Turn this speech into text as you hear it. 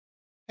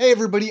Hey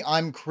everybody,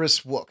 I'm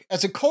Kris.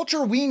 As a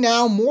culture, we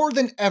now more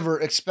than ever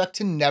expect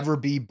to never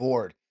be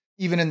bored,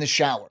 even in the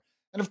shower.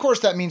 And of course,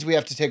 that means we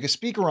have to take a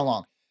speaker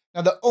along.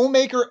 Now, the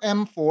Omaker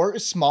M4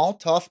 is small,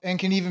 tough, and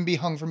can even be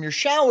hung from your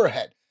shower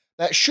head.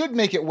 That should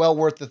make it well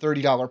worth the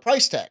 $30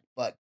 price tag,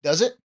 but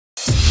does it?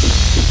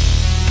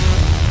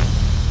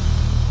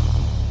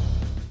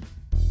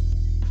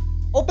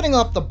 Opening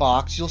up the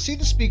box, you'll see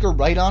the speaker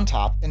right on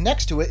top, and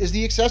next to it is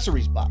the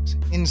accessories box.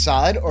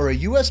 Inside are a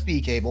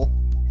USB cable,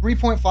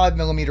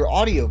 3.5mm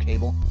audio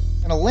cable,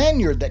 and a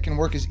lanyard that can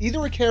work as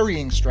either a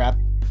carrying strap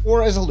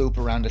or as a loop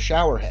around a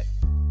shower head.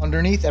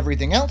 Underneath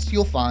everything else,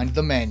 you'll find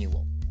the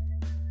manual.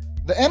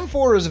 The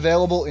M4 is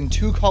available in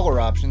two color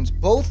options,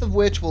 both of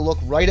which will look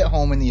right at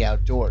home in the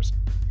outdoors.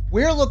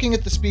 We're looking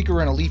at the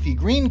speaker in a leafy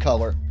green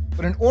color,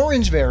 but an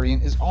orange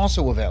variant is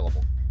also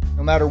available.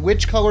 No matter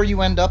which color you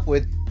end up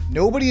with,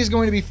 nobody is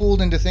going to be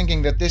fooled into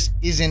thinking that this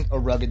isn't a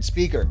rugged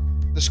speaker.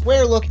 The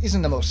square look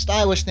isn't the most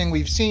stylish thing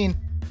we've seen,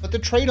 but the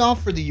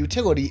trade-off for the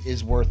utility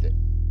is worth it.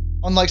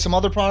 Unlike some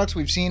other products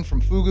we've seen from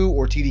Fugu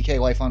or TDK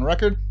Life on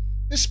Record,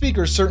 this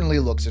speaker certainly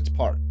looks its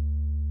part.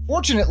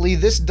 Fortunately,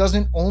 this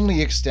doesn't only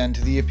extend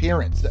to the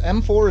appearance. The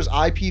M4 is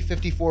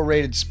IP54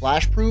 rated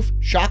splash-proof,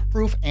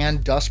 shock-proof,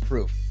 and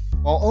dust-proof.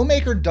 While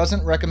Omaker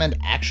doesn't recommend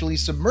actually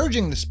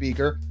submerging the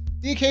speaker,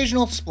 the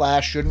occasional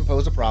splash shouldn't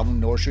pose a problem,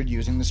 nor should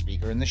using the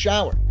speaker in the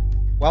shower.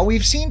 While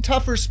we've seen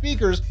tougher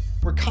speakers,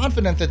 we're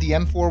confident that the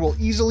M4 will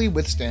easily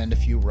withstand a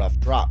few rough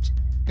drops.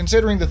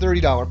 Considering the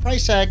 $30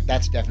 price tag,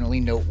 that's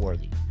definitely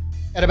noteworthy.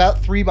 At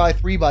about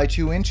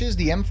 3x3x2 inches,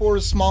 the M4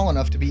 is small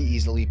enough to be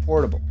easily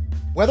portable.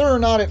 Whether or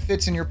not it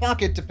fits in your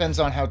pocket depends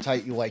on how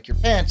tight you like your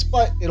pants,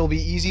 but it'll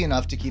be easy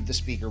enough to keep the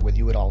speaker with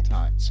you at all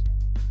times.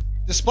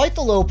 Despite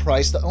the low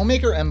price, the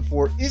Omaker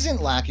M4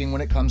 isn't lacking when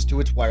it comes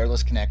to its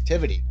wireless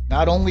connectivity.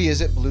 Not only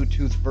is it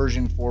Bluetooth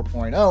version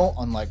 4.0,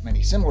 unlike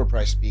many similar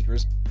priced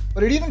speakers,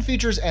 but it even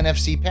features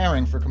NFC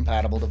pairing for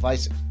compatible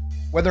devices.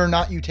 Whether or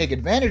not you take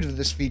advantage of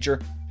this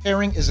feature,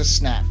 pairing is a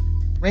snap.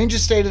 Range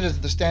is stated as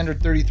the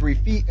standard 33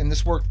 feet, and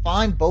this worked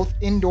fine both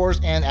indoors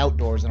and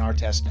outdoors in our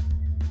testing.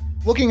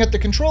 Looking at the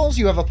controls,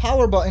 you have a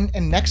power button,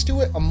 and next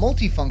to it, a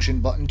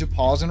multifunction button to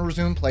pause and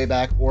resume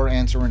playback or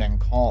answer and end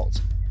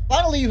calls.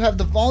 Finally, you have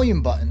the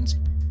volume buttons,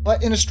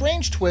 but in a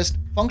strange twist,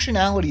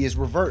 functionality is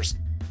reversed.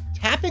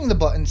 Tapping the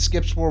button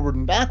skips forward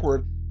and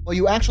backward, while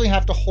you actually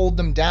have to hold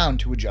them down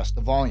to adjust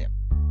the volume.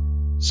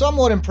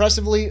 Somewhat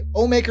impressively,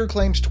 Omaker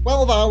claims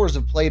 12 hours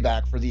of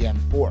playback for the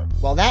M4.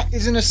 While that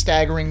isn't a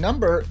staggering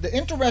number, the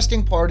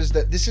interesting part is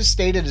that this is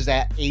stated as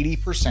at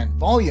 80%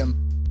 volume,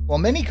 while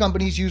many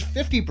companies use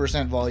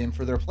 50% volume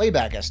for their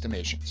playback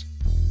estimations.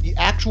 The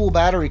actual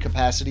battery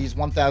capacity is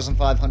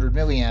 1,500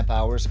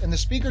 mAh, and the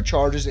speaker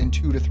charges in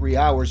 2 to 3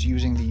 hours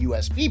using the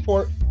USB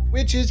port,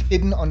 which is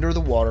hidden under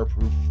the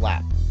waterproof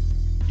flap.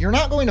 You're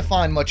not going to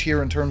find much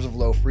here in terms of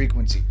low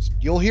frequencies.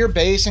 You'll hear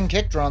bass and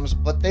kick drums,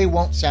 but they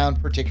won't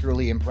sound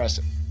particularly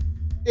impressive.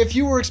 If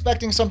you were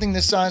expecting something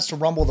this size to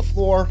rumble the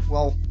floor,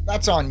 well,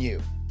 that's on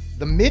you.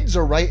 The mids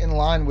are right in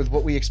line with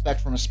what we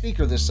expect from a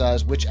speaker this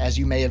size, which, as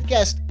you may have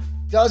guessed,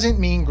 doesn't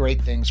mean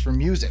great things for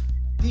music.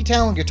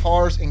 Detail in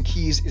guitars and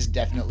keys is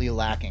definitely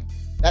lacking.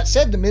 That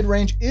said, the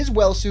mid-range is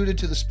well suited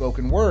to the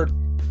spoken word,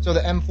 so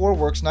the M4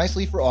 works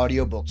nicely for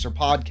audiobooks or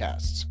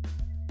podcasts.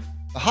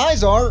 The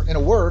highs are, in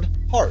a word,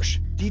 harsh.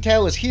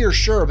 Detail is here,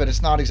 sure, but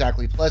it's not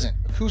exactly pleasant.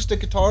 Acoustic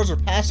guitars are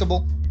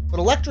passable,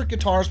 but electric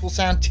guitars will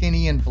sound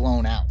tinny and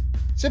blown out.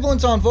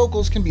 Sibilance on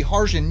vocals can be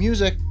harsh in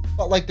music,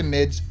 but like the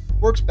mids,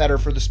 works better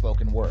for the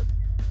spoken word.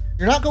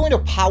 You're not going to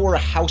power a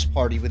house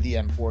party with the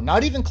M4,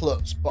 not even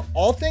close, but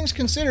all things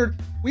considered,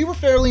 we were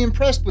fairly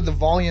impressed with the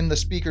volume the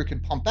speaker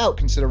could pump out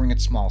considering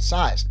its small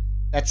size.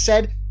 That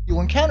said,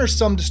 you'll encounter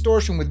some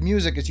distortion with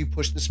music as you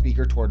push the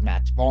speaker toward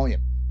max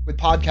volume. With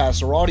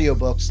podcasts or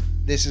audiobooks,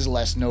 this is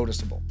less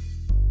noticeable.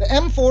 The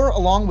M4,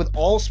 along with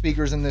all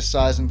speakers in this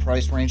size and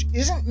price range,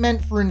 isn't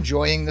meant for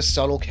enjoying the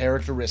subtle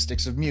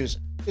characteristics of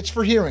music. It's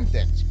for hearing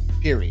things,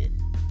 period.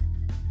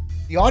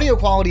 The audio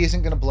quality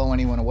isn't going to blow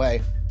anyone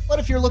away, but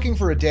if you're looking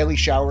for a daily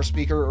shower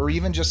speaker or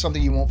even just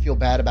something you won't feel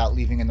bad about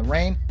leaving in the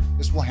rain,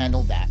 this will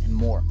handle that and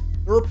more.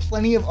 There are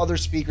plenty of other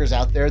speakers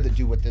out there that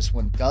do what this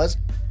one does,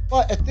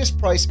 but at this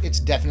price, it's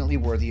definitely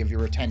worthy of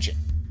your attention.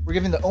 We're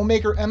giving the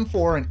Omaker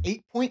M4 an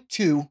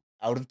 8.2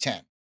 out of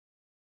 10.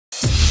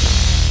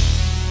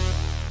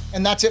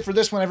 And that's it for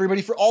this one,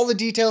 everybody. For all the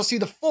details, see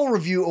the full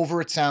review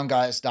over at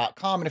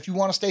SoundGuys.com. And if you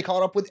want to stay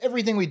caught up with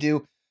everything we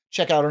do,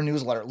 check out our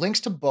newsletter. Links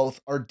to both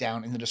are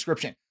down in the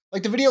description.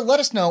 Like the video, let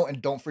us know, and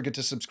don't forget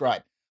to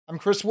subscribe. I'm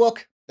Kris.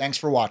 Thanks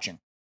for watching.